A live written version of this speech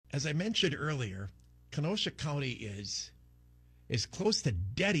as I mentioned earlier, Kenosha County is close to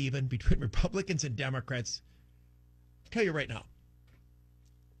dead even between Republicans and Democrats. I'll tell you right now,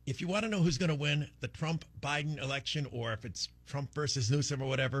 if you want to know who's going to win the Trump-Biden election, or if it's Trump versus Newsom or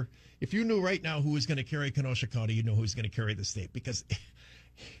whatever, if you knew right now who was going to carry Kenosha County, you know who's going to carry the state, because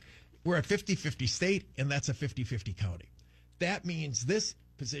we're a 50-50 state, and that's a 50-50 county. That means this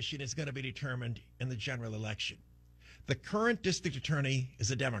position is going to be determined in the general election. The current district attorney is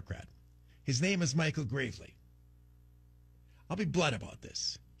a Democrat. His name is Michael Gravely. I'll be blunt about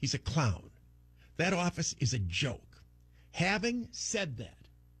this. He's a clown. That office is a joke. Having said that,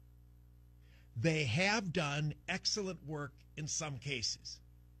 they have done excellent work in some cases.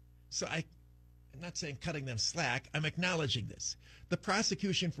 So I'm not saying cutting them slack. I'm acknowledging this. The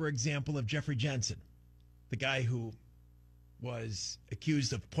prosecution, for example, of Jeffrey Jensen, the guy who was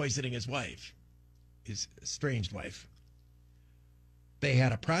accused of poisoning his wife, his estranged wife. They had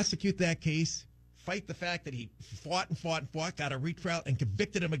to prosecute that case, fight the fact that he fought, got a retrial, and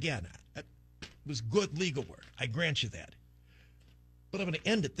convicted him again. That was good legal work. I grant you that. But I'm going to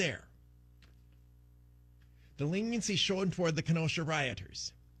end it there. The leniency shown toward the Kenosha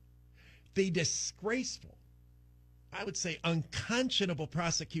rioters, the disgraceful, I would say unconscionable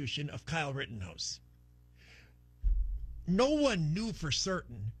prosecution of Kyle Rittenhouse. No one knew for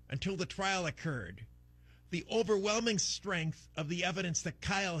certain until the trial occurred the overwhelming strength of the evidence that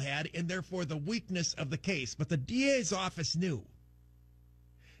Kyle had, and therefore the weakness of the case. But the DA's office knew.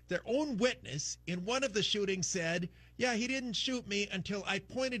 Their own witness in one of the shootings said, yeah, he didn't shoot me until I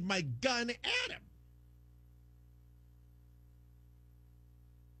pointed my gun at him.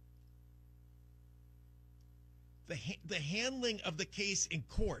 The handling of the case in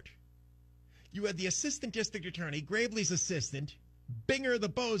court. You had the assistant district attorney, Gravely's assistant, Binger the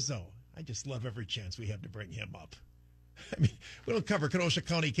bozo. I just love every chance we have to bring him up. I mean, we don't cover Kenosha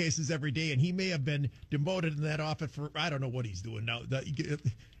County cases every day, and he may have been demoted in that office for, I don't know what he's doing now.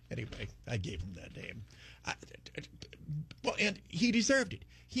 Anyway, I gave him that name. Well, and he deserved it.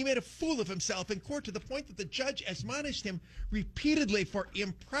 He made a fool of himself in court to the point that the judge admonished him repeatedly for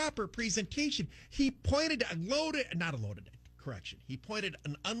improper presentation. He pointed he pointed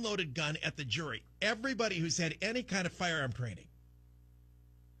an unloaded gun at the jury. Everybody who's had any kind of firearm training.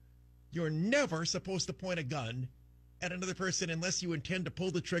 You're never supposed to point a gun at another person unless you intend to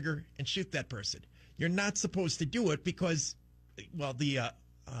pull the trigger and shoot that person. You're not supposed to do it because, well,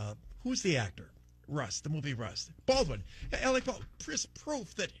 who's the actor? Rust, the movie Rust. Baldwin. Alec Baldwin.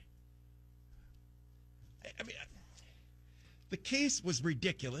 Proof that, I mean, the case was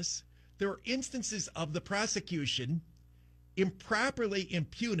ridiculous. There were instances of the prosecution improperly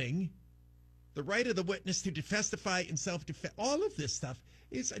impugning the right of the witness to testify in self-defense. All of this stuff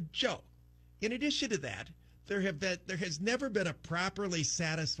is a joke. In addition to that, there has never been a properly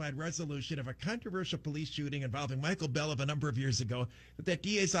satisfied resolution of a controversial police shooting involving Michael Bell of a number of years ago. That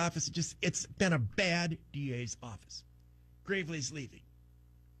DA's office, it's been a bad DA's office. Gravely's leaving.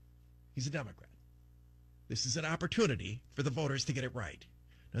 He's a Democrat. This is an opportunity for the voters to get it right.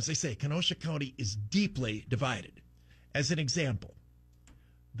 Now, as I say, Kenosha County is deeply divided. As an example,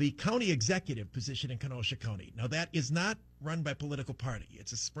 the county executive position in Kenosha County. Now, that is not run by political party.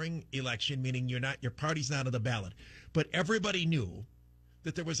 It's a spring election, meaning your party's not on the ballot. But everybody knew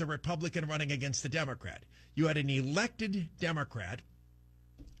that there was a Republican running against a Democrat. You had an elected Democrat,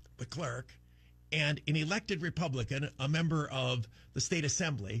 the clerk, and an elected Republican, a member of the state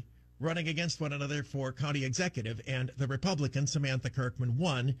assembly, running against one another for county executive. And the Republican, Samantha Kirkman,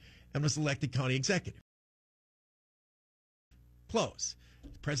 won and was elected county executive. Close.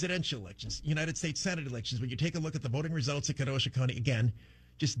 Presidential elections, United States Senate elections, when you take a look at the voting results in Kenosha County, again,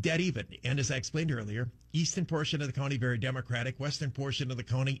 just dead even. And as I explained earlier, eastern portion of the county, very Democratic. Western portion of the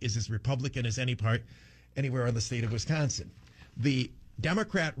county is as Republican as anywhere in the state of Wisconsin. The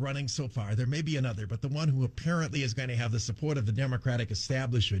Democrat running so far, there may be another, but the one who apparently is going to have the support of the Democratic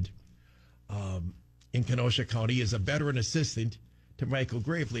establishment in Kenosha County is a veteran assistant to Michael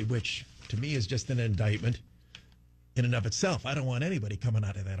Gravely, which to me is just an indictment in and of itself. I don't want anybody coming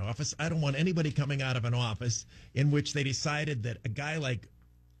out of that office. I don't want anybody coming out of an office in which they decided that a guy like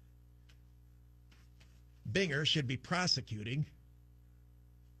Binger should be prosecuting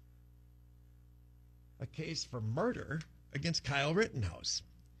a case for murder against Kyle Rittenhouse.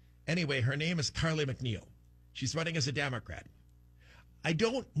 Anyway, her name is Carly McNeil. She's running as a Democrat. I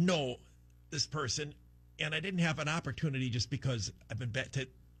don't know this person, and I didn't have an opportunity just because I've been to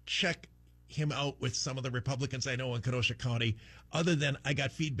check him out with some of the Republicans I know in Kenosha County, other than I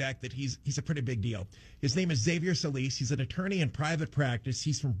got feedback that he's a pretty big deal. His name is Xavier Solis. He's an attorney in private practice.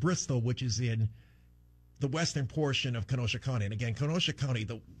 He's from Bristol, which is in the western portion of Kenosha County. And again, Kenosha County,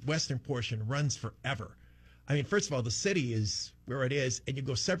 the western portion runs forever. I mean, first of all, the city is where it is, and you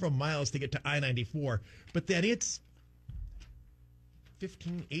go several miles to get to I-94, but then it's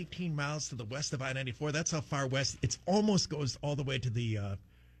 15, 18 miles to the west of I-94. That's how far west. It almost goes all the way to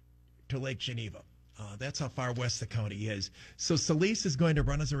to Lake Geneva. That's how far west the county is. So Solis is going to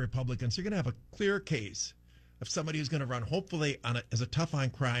run as a Republican. So you're going to have a clear case of somebody who's going to run, hopefully, as a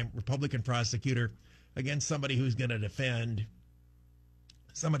tough-on-crime Republican prosecutor against somebody who's going to defend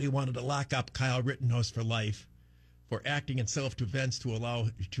somebody who wanted to lock up Kyle Rittenhouse for life for acting in self-defense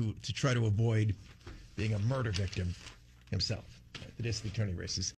to try to avoid being a murder victim himself. The district attorney races.